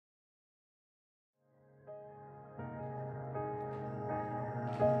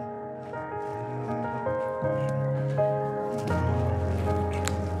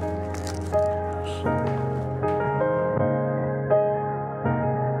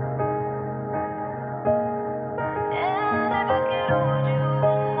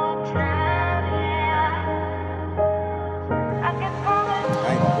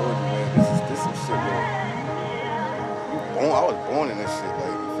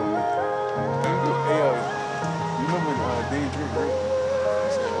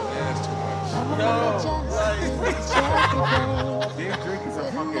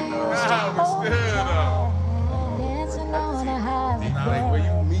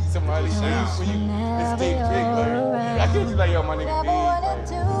Miley Cyrus, when you this deep kick, like I can't just like yo, my nigga deep.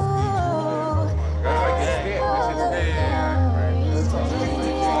 That's like this stick. This is stick.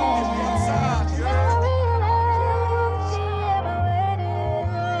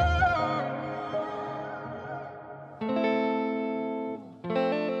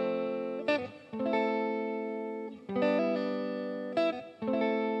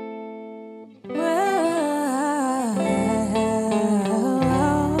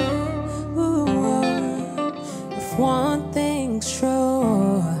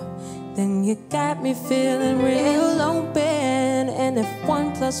 You got me feeling real open, and if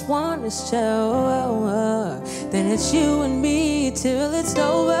 1 + 1 is 2, then it's you and me till it's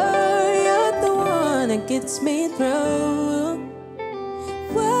over. You're the one that gets me through.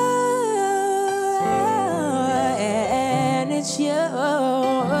 Whoa, and it's you.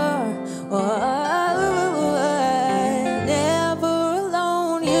 Never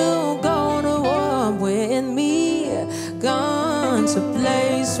alone, you go to war with me. Gone to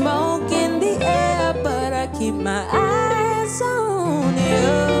play smoke in the air, but I keep my eyes on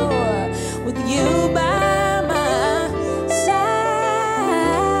you, with you by my side.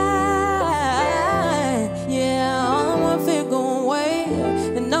 Yeah, all one figure away,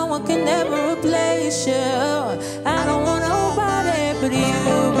 and no one can ever replace you. I don't want nobody but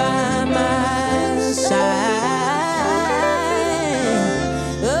you by my side.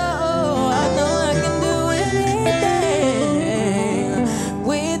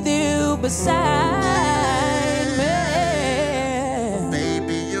 Beside me,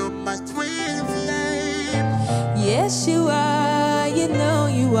 baby, you're my twin flame. Yes, you are. You know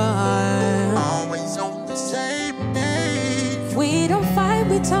you are. Always on the same page. We don't fight,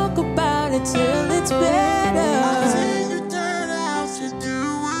 we talk about it till it's better. I see you turn out to do.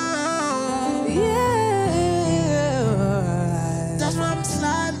 Yeah, that's why I'm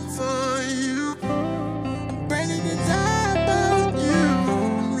sliding for you. I'm breaking it down about you.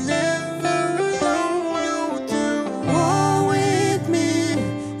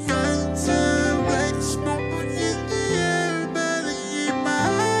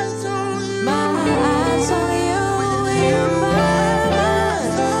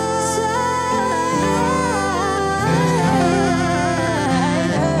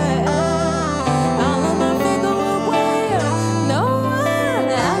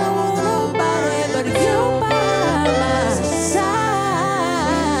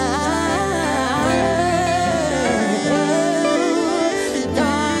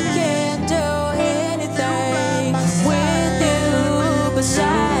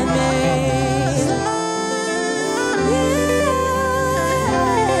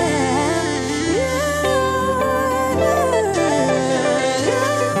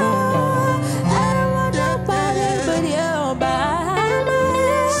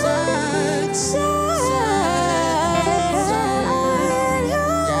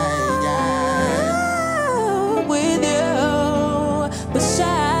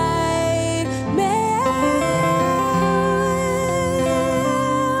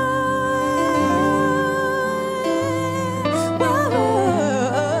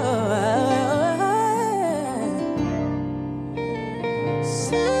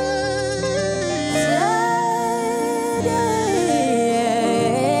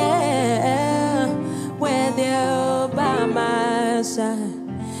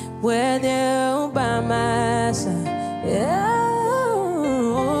 With you by my side, oh,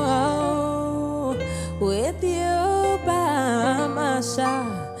 with you by my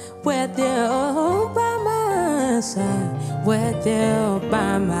side, with you by my side, with you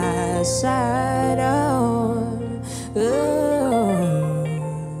by my side, oh, oh.